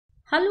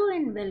Hello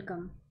and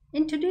welcome.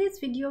 In today's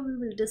video, we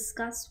will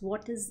discuss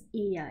what is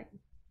AI,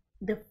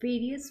 the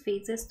various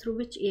phases through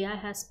which AI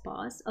has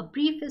passed, a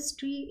brief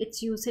history,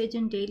 its usage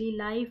in daily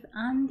life,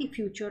 and the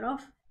future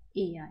of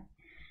AI.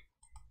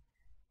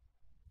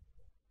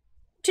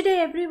 Today,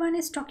 everyone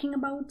is talking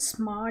about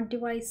smart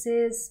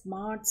devices,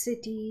 smart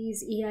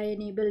cities,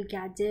 AI-enabled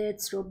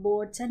gadgets,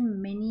 robots,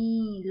 and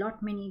many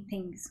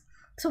things.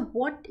 So,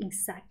 what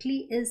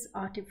exactly is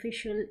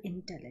artificial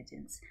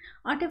intelligence?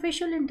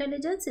 Artificial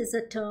intelligence is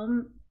a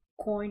term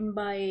coined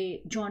by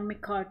John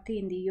McCarthy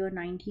in the year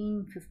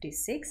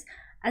 1956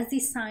 as the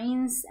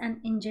science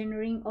and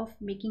engineering of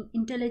making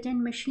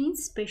intelligent machines,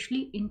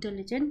 especially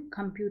intelligent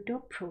computer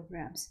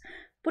programs,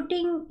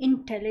 putting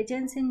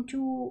intelligence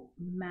into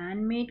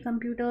man-made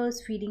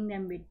computers, feeding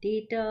them with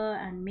data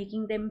and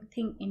making them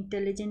think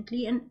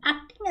intelligently and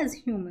acting as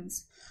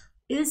humans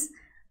is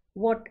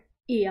what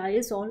AI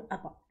is all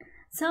about.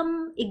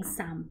 Some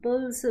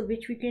examples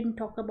which we can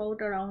talk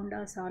about around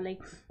us are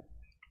like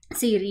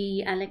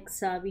Siri,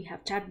 Alexa, we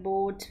have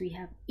chatbots, we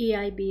have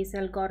AI based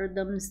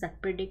algorithms that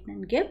predict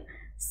and give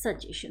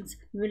suggestions.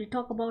 We'll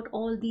talk about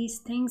all these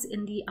things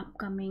in the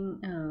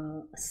upcoming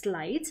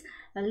slides.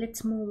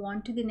 Let's move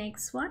on to the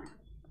next one.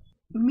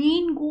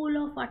 Main goal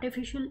of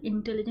artificial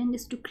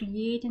intelligence is to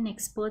create an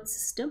expert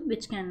system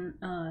which can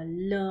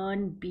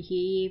learn,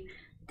 behave,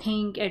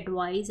 think,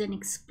 advise, and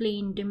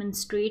explain,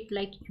 demonstrate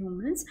like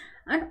humans,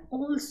 and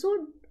also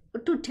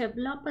to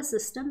develop a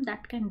system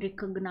that can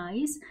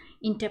recognize,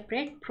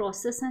 interpret,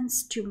 process, and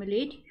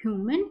stimulate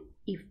human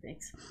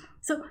effects.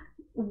 So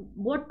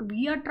what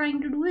we are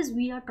trying to do is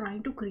we are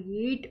trying to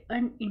create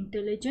an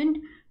intelligent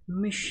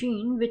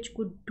machine which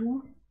could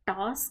do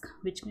tasks,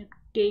 which can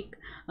take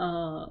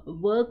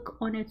work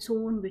on its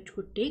own, which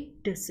could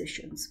take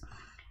decisions.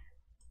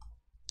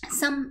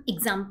 Some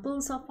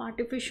examples of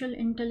artificial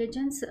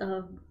intelligence,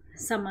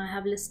 some I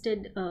have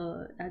listed,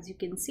 as you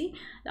can see,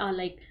 are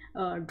like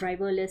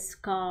driverless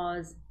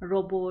cars,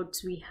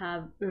 robots, we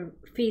have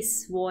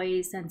face,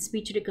 voice, and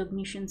speech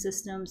recognition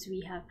systems,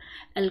 we have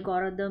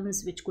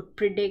algorithms which could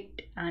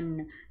predict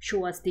and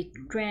show us the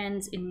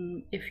trends.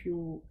 In if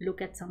you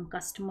look at some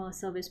customer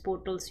service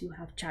portals, you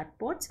have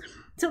chatbots.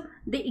 So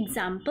the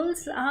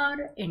examples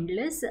are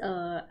endless,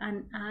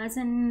 and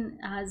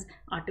as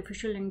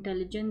artificial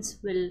intelligence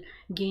will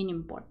gain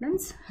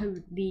importance,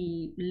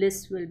 the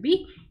list will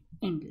be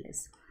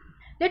endless.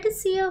 Let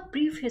us see a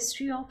brief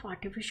history of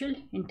artificial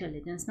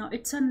intelligence. Now,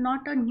 it's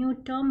not a new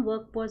term.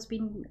 Work was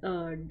being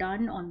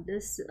done on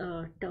this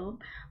term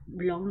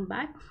long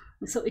back.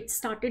 So it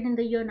started in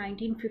the year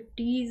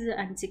 1950s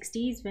and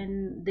 60s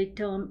when the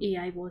term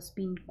AI was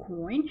being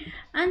coined,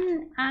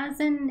 and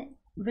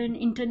when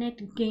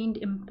internet gained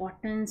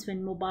importance,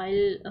 when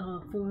mobile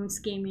phones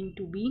came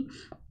into being,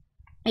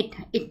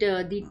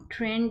 the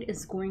trend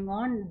is going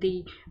on.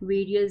 The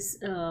various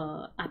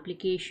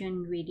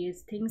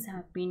various things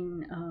have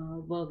been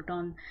worked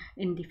on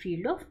in the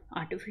field of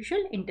artificial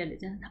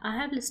intelligence. I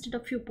have listed a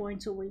few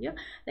points over here.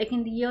 Like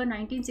in the year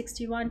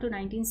 1961 to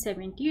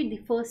 1970, the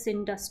first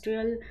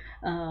industrial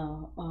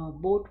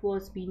boat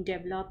was being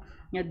developed.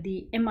 At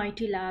the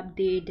MIT lab,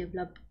 they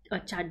developed a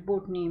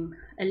chatbot named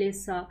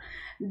Alexa.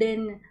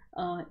 Then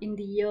in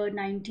the year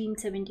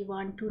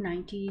 1971 to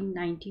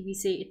 1990, we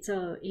say it's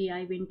a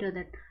AI winter,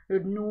 that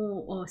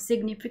no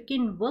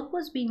significant work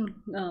was being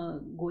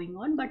going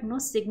on, but no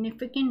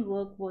significant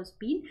work was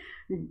being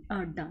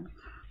done.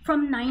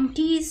 From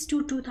 90s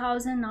to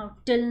 2000 now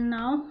till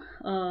now,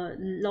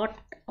 lot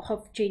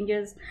of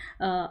changes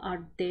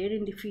are there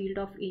in the field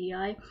of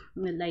AI.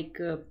 Like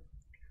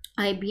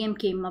IBM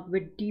came up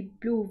with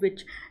Deep Blue,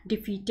 which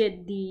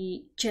defeated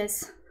the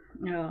chess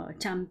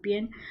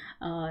champion.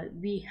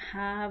 We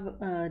have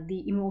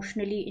the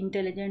emotionally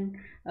intelligent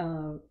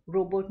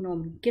robot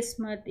known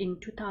Kismet in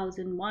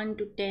 2001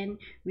 to 10.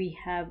 We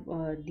have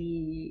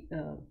the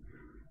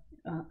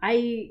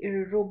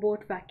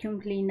iRobot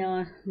vacuum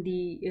cleaner,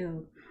 the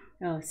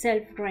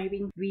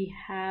self-driving. We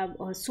have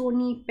a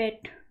Sony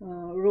pet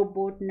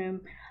robot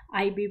named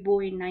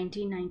Ibibo in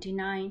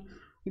 1999.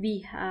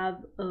 We have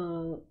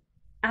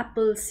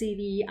Apple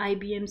Siri,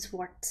 IBM's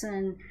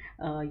Watson,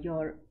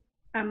 your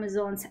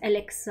Amazon's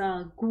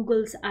Alexa,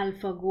 Google's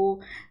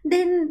AlphaGo.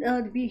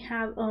 Then we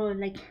have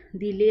like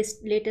the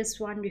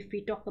latest one. If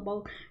we talk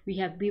about, we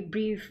have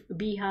Brief,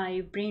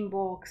 Beehive,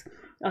 Brainbox,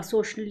 a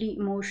socially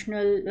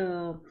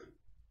emotional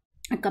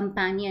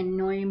companion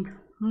named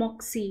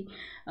Moxie.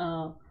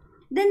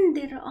 Then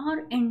there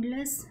are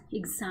endless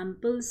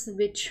examples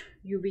which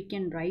we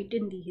can write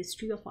in the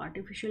history of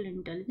artificial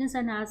intelligence,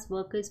 and as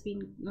work has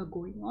been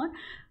going on,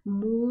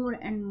 more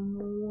and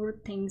more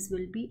things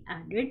will be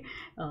added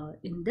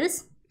in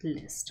this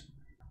list.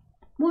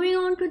 Moving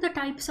on to the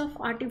types of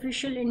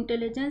artificial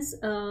intelligence,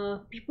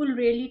 people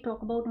really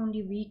talk about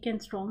only weak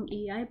and strong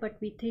AI, but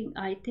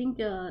I think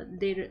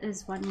there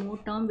is one more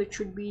term which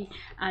should be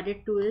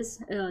added to is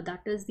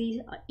that is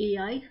the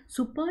AI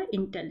super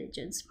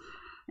intelligence,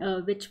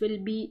 which will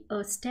be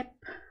a step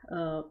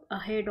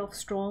ahead of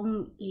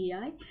strong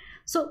AI.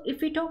 So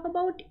if we talk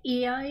about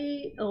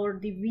AI or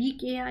the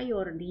weak AI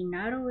or the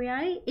narrow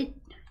AI,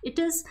 It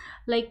is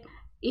like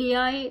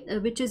AI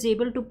which is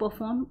able to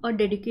perform a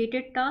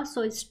dedicated task,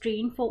 so it's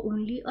trained for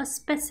only a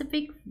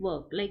specific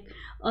work, like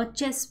a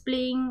chess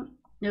playing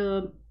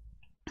uh,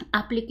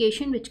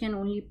 application which can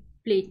only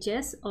play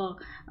chess, or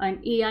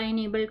an AI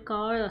enabled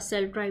car, a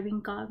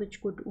self-driving car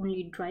which could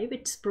only drive.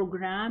 Its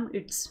program,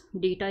 its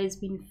data is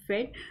being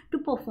fed to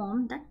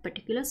perform that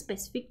particular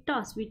specific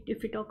task.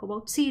 If we talk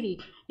about Siri,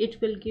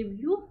 it will give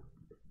you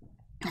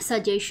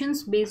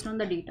suggestions based on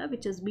the data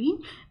which has been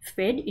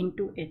fed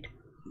into it.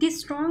 The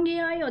strong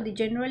AI or the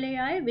general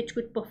AI, which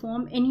could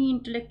perform any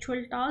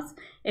intellectual task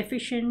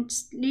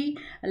efficiently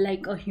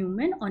like a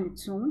human on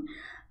its own.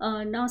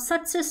 Now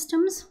such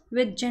systems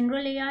with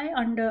general AI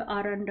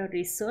are under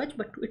research,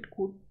 but it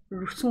could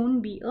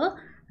soon be a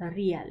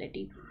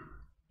reality.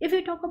 If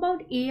we talk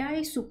about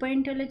AI super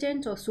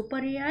intelligence or super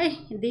AI,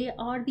 they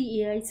are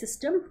the AI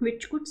system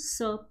which could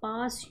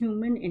surpass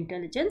human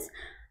intelligence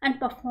and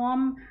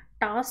perform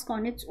tasks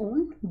on its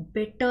own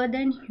better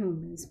than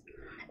humans.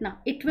 Now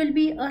it will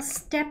be a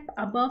step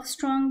above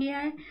strong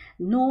AI.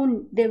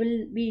 No, there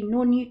will be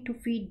no need to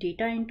feed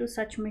data into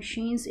such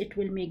machines. It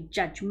will make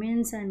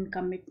judgments and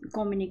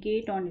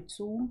communicate on its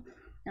own.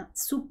 Now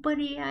super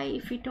AI,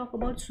 if we talk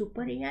about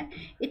super AI,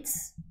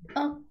 it's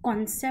a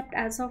concept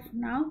as of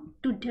now.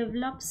 To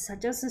develop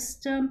such a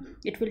system,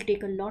 it will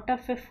take a lot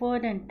of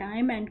effort and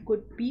time, and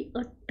could be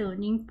a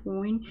turning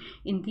point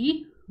in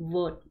the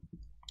world.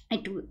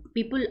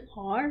 People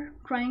are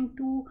trying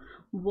to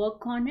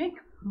work on it,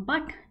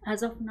 but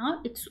as of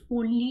now it's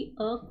only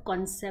a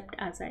concept,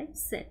 as I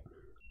said.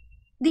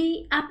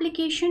 The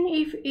application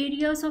if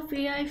areas of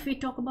AI, if we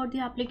talk about the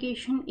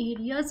application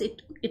areas,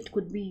 it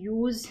could be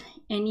used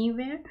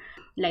anywhere.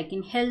 Like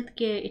in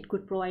healthcare, it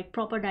could provide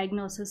proper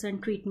diagnosis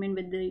and treatment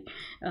with the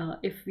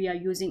if we are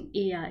using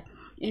AI.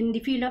 In the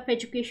field of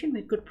education,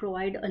 we could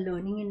provide a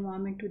learning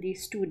environment to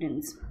these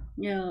students.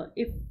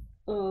 If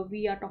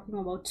we are talking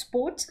about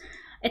sports,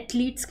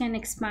 athletes can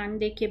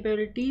expand their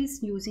capabilities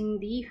using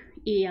the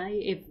AI.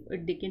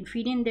 If they can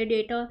feed in their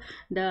data,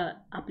 the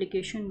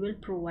application will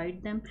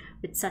provide them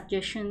with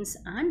suggestions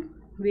and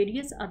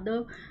various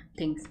other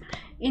things.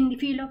 In the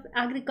field of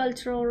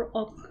agriculture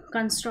or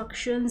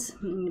constructions,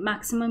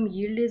 maximum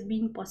yield is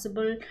being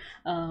possible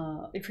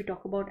if we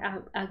talk about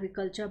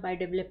agriculture, by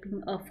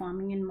developing a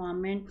farming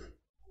environment.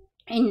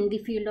 In the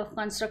field of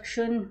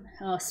construction,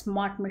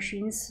 smart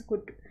machines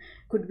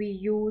could be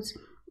used.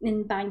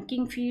 In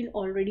banking field,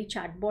 already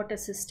chatbot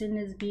assistant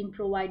is being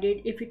provided.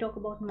 If we talk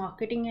about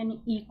marketing and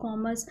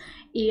e-commerce,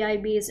 AI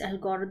based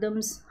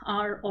algorithms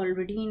are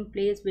already in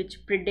place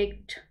which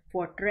predict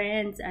for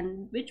trends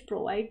and which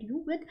provide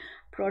you with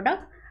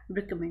product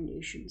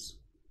recommendations.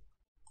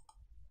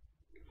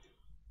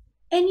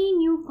 Any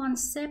new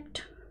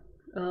concept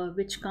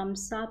which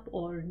comes up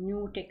or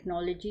new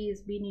technology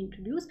is being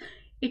introduced,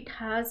 it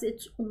has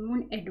its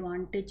own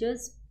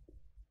advantages,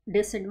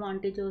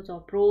 disadvantages,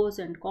 or pros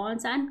and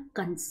cons and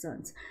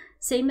concerns.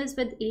 Same as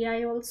with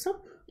AI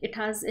also, it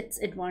has its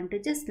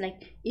advantages,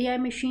 like AI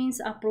machines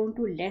are prone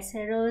to less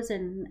errors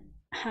and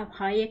have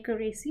high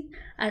accuracy,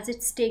 as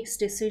it takes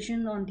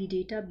decision on the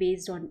data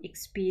based on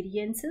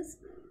experiences.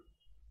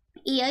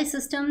 AI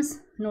systems,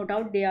 no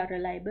doubt they are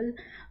reliable,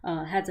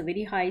 has a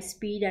very high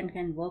speed and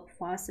can work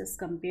fast as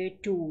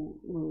compared to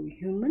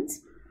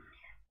humans.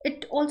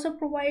 It also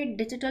provides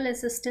digital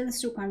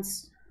assistance to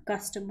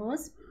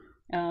customers.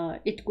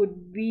 It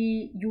could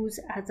be used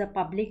as a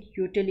public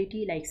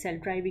utility like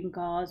self-driving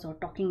cars or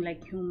talking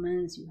like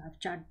humans. You have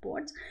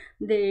chatbots.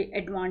 The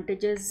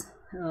advantages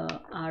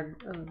are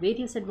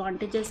various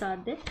advantages are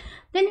there.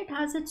 Then it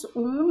has its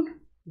own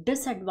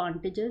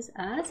disadvantages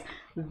as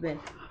well.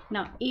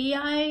 Now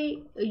AI,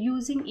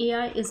 using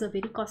AI is a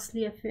very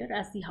costly affair,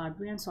 as the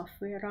hardware and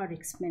software are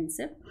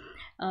expensive.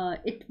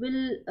 It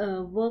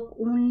will work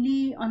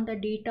only on the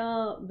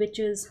data which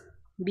is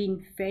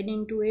being fed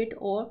into it,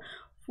 or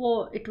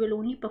for it will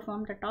only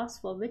perform the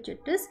task for which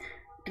it is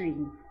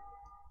trained.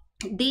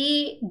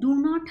 They do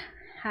not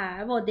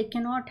have, or they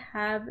cannot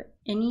have,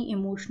 any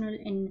emotional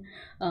in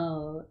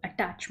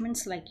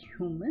attachments like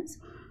humans.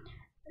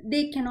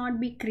 They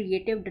cannot be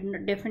creative,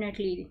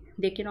 definitely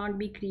they cannot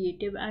be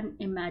creative and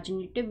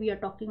imaginative. We are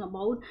talking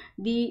about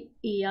the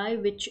AI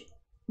which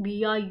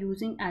we are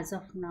using as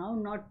of now,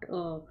 not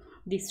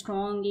the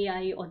strong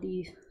AI or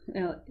the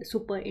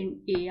super in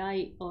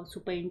AI or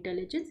super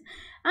intelligence.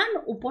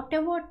 And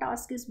whatever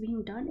task is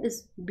being done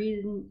is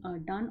being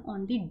done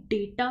on the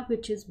data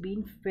which is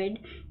being fed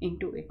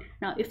into it.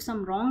 Now if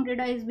some wrong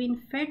data is being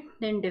fed,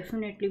 then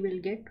definitely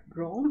we'll get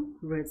wrong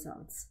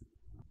results.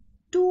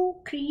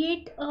 To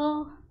create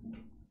a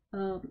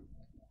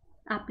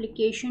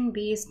application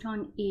based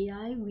on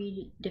AI,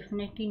 we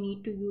definitely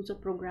need to use a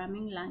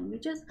programming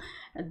languages.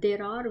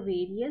 There are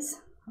various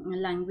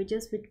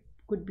languages which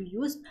could be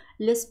used.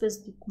 Lisp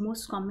is the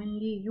most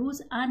commonly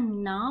used,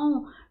 and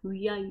now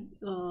we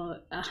are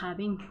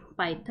having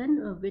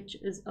Python, which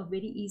is a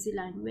very easy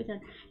language, and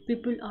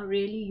people are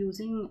really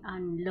using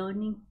and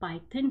learning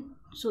Python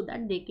so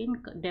that they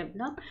can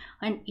develop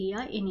an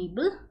AI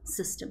enabled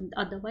system.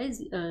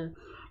 Otherwise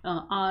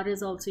R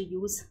is also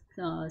used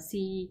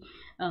C++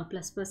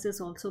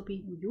 is also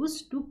being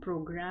used to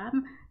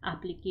program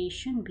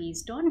application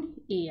based on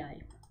AI.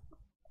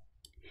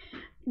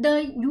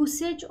 The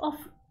usage of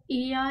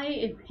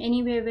AI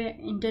anywhere where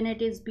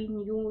internet is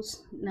being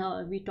used,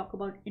 now we talk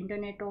about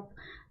internet of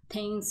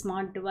things,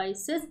 smart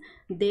devices,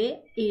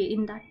 they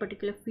in that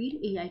particular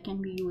field AI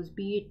can be used,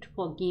 be it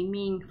for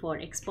gaming, for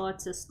expert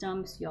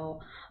systems, your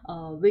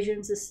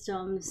vision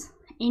systems,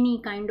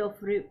 any kind of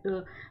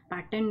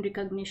pattern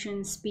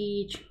recognition,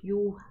 speech,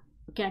 you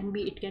can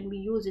be, it can be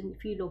used in the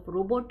field of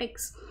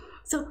robotics.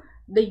 So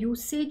the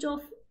usage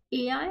of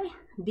AI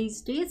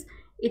these days,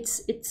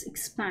 it's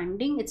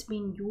expanding, it's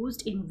being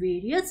used in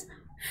various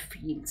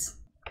fields.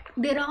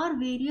 There are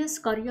various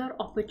career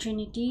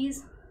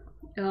opportunities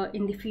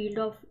in the field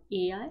of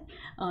AI.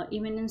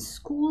 Even in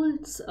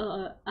schools,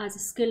 as a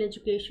skill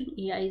education,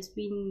 AI is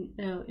being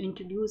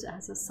introduced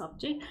as a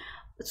subject,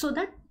 so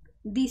that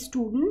the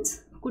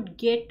students could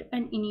get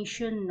an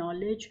initial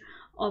knowledge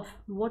of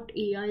what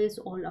AI is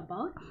all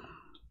about.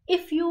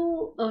 If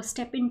you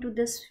step into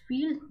this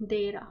field,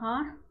 there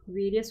are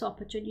various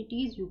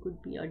opportunities. You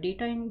could be a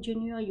data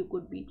engineer, you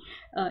could be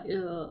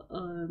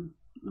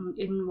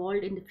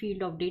involved in the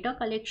field of data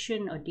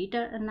collection, a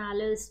data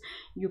analyst,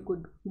 you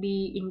could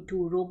be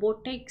into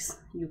robotics,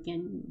 you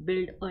can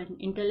build an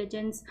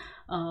intelligent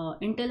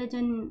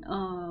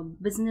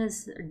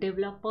business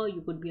developer,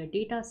 you could be a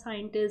data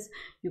scientist,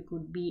 you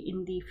could be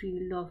in the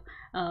field of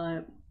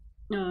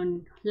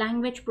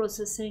language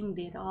processing.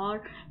 There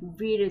are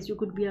various, you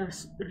could be a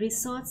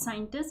research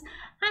scientist,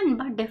 and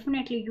but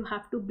definitely you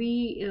have to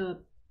be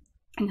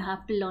you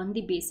have to learn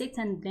the basics,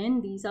 and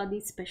then these are the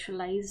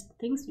specialized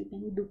things you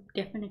can do,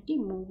 definitely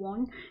move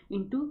on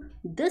into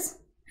this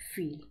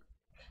field.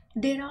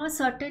 There are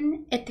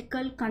certain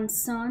ethical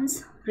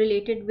concerns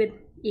related with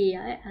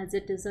AI, as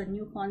it is a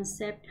new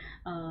concept.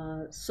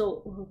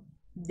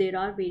 There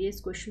are various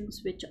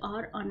questions which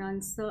are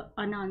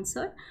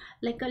unanswered,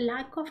 like a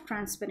lack of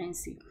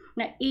transparency.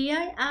 Now,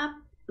 AI app,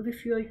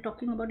 if you are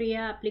talking about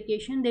AI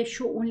application, they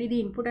show only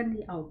the input and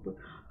the output.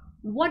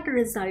 What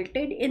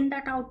resulted in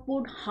that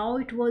output, how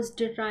it was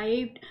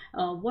derived,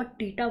 what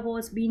data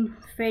was being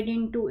fed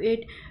into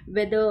it,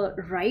 whether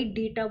right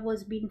data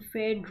was being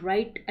fed,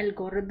 right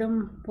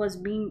algorithm was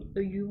being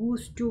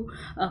used to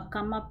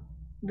come up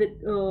with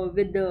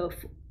the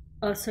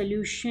a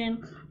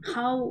solution,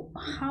 how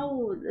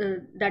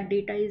that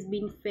data is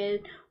being fed,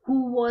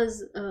 who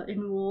was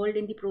involved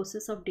in the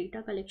process of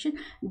data collection.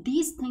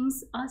 These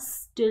things are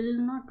still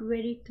not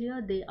very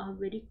clear, they are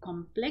very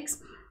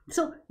complex.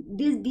 So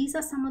these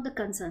are some of the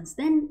concerns.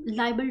 Then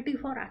liability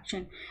for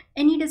action,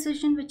 any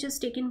decision which is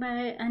taken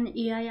by an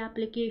AI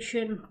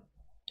application,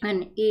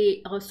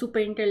 a super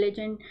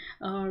intelligent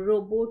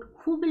robot,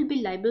 who will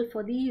be liable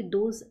for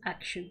those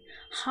action,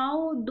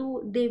 how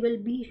though they will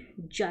be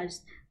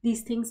judged,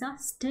 these things are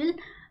still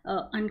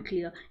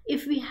unclear.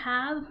 If we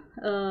have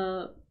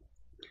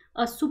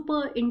a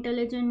super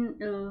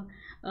intelligent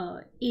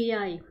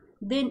AI,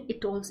 then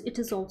it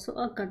is also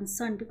a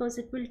concern, because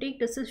it will take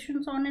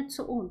decisions on its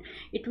own.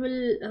 It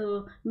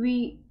will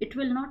it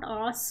will not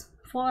ask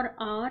for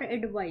our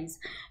advice.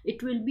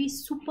 It will be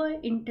super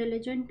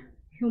intelligent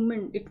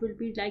human, it will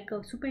be like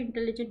a super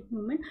intelligent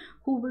human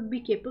who would be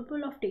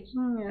capable of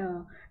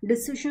taking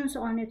decisions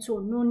on its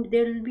own. No,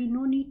 there will be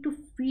no need to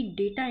feed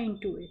data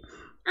into it.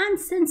 And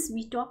since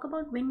we talk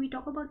about, when we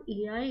talk about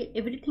AI,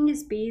 everything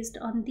is based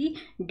on the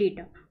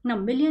data. Now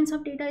millions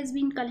of data is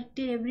being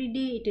collected every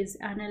day, it is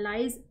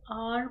analyzed,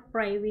 our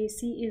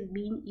privacy is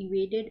being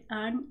evaded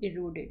and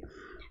eroded,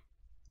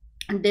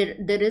 and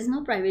there is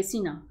no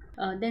privacy now.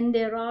 Then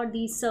there are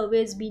these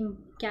surveys being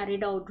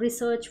carried out,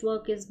 research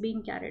work is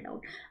being carried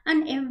out,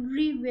 and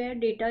everywhere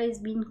data is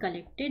being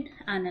collected,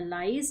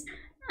 analyzed,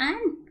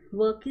 and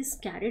work is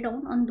carried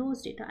on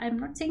those data. I'm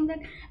not saying that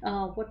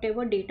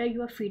whatever data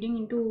you are feeding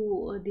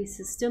into these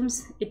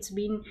systems, it's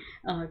been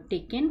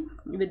taken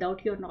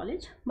without your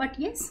knowledge, but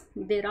yes,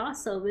 there are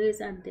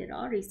surveys and there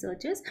are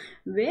researches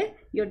where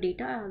your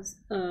data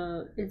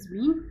is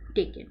being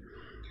taken.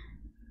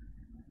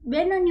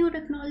 When a new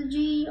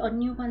technology or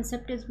new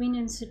concept has been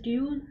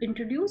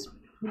introduced,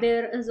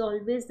 there is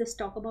always this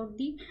talk about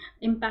the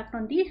impact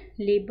on the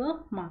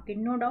labor market.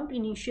 No doubt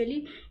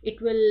initially it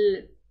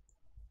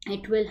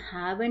will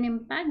have an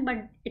impact,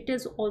 but it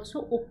is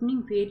also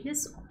opening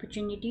various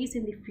opportunities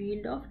in the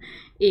field of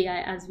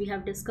AI, as we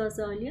have discussed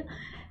earlier.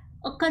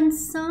 A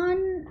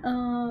concern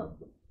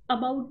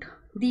about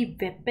the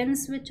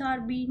weapons which are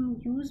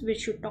being used, we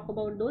should talk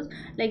about those.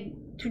 Like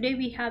today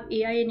we have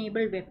AI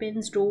enabled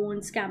weapons,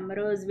 drones,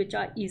 cameras, which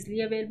are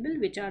easily available,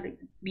 which are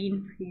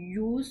being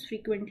used,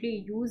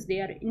 frequently used, they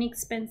are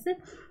inexpensive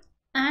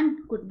and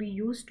could be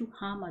used to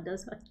harm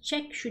others. A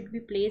check should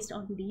be placed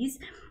on these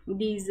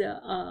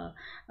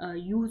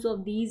use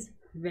of these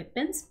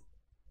weapons,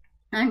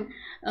 and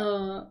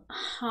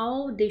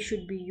how they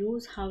should be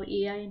used, how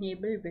AI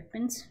enabled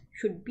weapons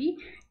should be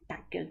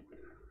tackled.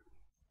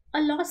 A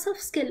loss of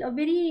skill, a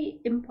very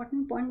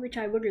important point which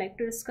I would like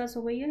to discuss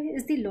over here,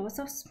 is the loss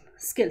of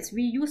skills.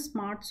 We use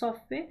smart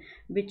software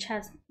which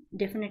has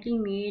definitely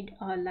made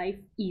our life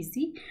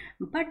easy,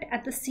 but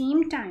at the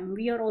same time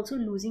we are also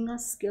losing our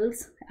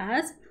skills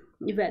as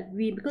well,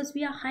 because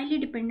we are highly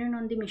dependent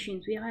on the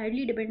machines, we are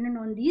highly dependent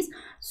on these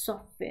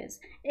softwares.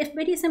 A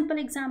very simple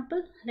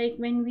example, like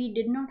when we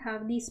did not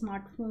have the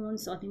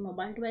smartphones or the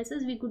mobile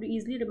devices, we could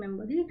easily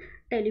remember the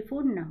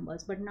telephone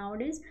numbers, but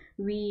nowadays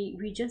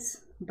we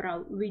just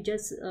browse, we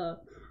just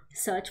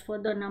search for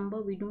the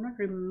number, we do not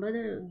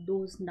remember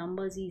those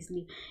numbers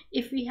easily.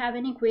 If we have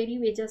any query,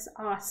 we just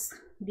ask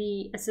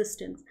the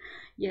assistants,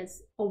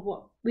 yes, or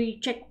what, we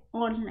check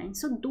online.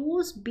 So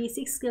those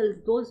basic skills,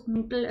 those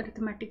mental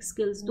arithmetic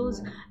skills,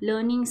 those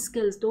learning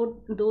skills,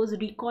 those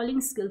recalling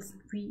skills,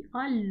 we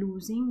are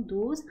losing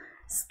those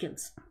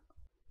skills.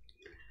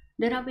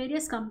 There are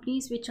various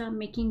companies which are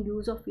making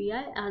use of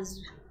AI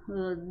as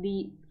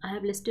I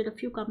have listed a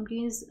few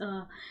companies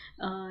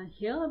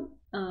here,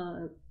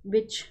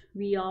 which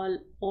we all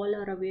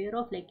are aware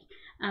of, like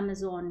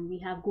Amazon, we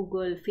have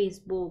Google,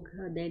 Facebook,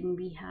 then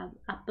we have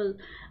Apple.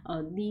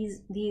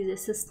 These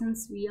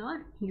assistants we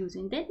are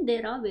using. Then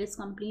there are various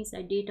companies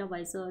like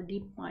DataVisor,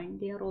 DeepMind.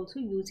 They are also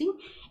using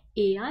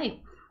AI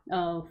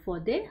for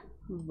their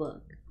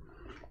work.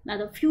 Now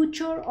the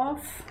future of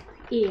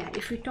AI,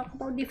 if we talk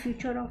about the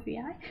future of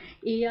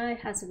AI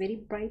has a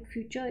very bright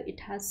future.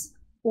 It has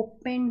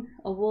opened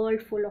a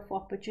world full of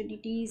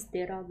opportunities.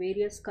 There are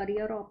various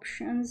career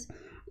options.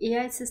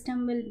 AI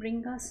system will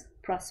bring us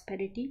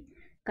prosperity,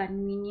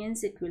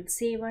 convenience, it will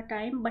save our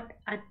time, but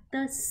at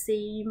the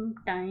same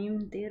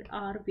time there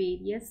are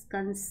various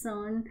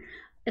concerns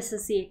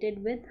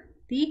associated with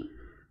the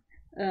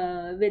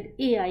with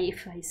AI,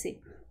 if I say.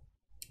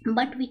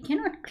 But we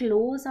cannot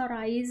close our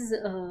eyes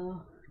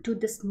to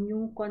this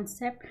new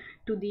concept,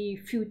 to the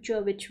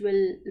future which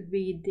will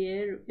be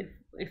there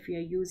if we are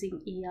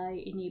using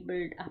AI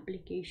enabled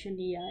application,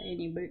 AI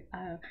enabled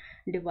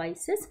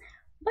devices.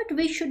 But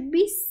we should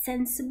be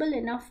sensible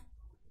enough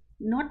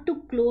not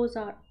to close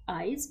our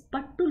eyes,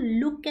 but to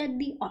look at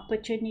the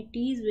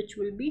opportunities which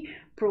will be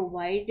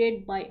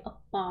provided by a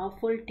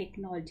powerful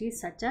technology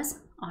such as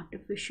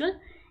artificial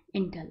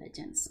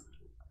intelligence.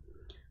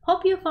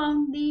 Hope you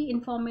found the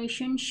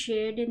information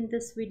shared in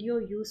this video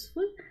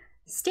useful.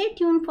 Stay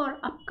tuned for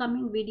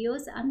upcoming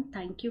videos and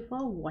thank you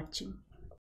for watching.